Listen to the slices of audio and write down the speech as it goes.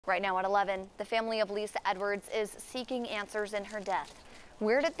Right now at 11, the family of Lisa Edwards is seeking answers in her death.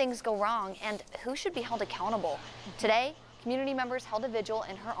 Where did things go wrong and who should be held accountable? Today, community members held a vigil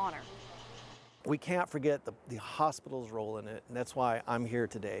in her honor. We can't forget the hospital's role in it, and that's why I'm here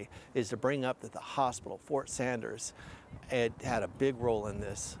today, is to bring up that the hospital, Fort Sanders, had a big role in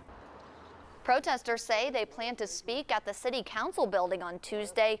this. Protesters say they plan to speak at the city council building on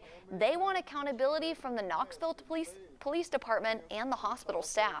Tuesday. They want accountability from the Knoxville Police Department and the hospital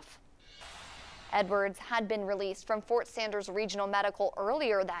staff. Edwards had been released from Fort Sanders Regional Medical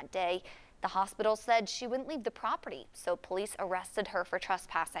earlier that day. The hospital said she wouldn't leave the property, so police arrested her for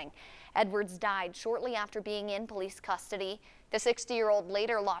trespassing. Edwards died shortly after being in police custody. The 60-year-old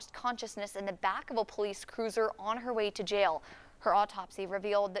later lost consciousness in the back of a police cruiser on her way to jail. Her autopsy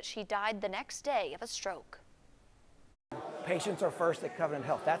revealed that she died the next day of a stroke. Patients are first at Covenant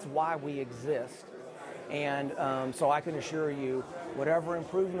Health. That's why we exist. And so I can assure you, whatever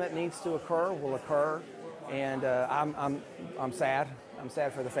improvement needs to occur will occur. And I'm sad. I'm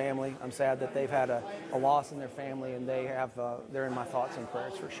sad for the family. I'm sad that they've had a loss in their family, and they're in my thoughts and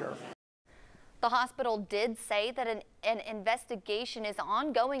prayers for sure. The hospital did say that an investigation is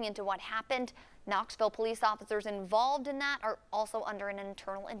ongoing into what happened. Knoxville police officers involved in that are also under an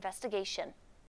internal investigation.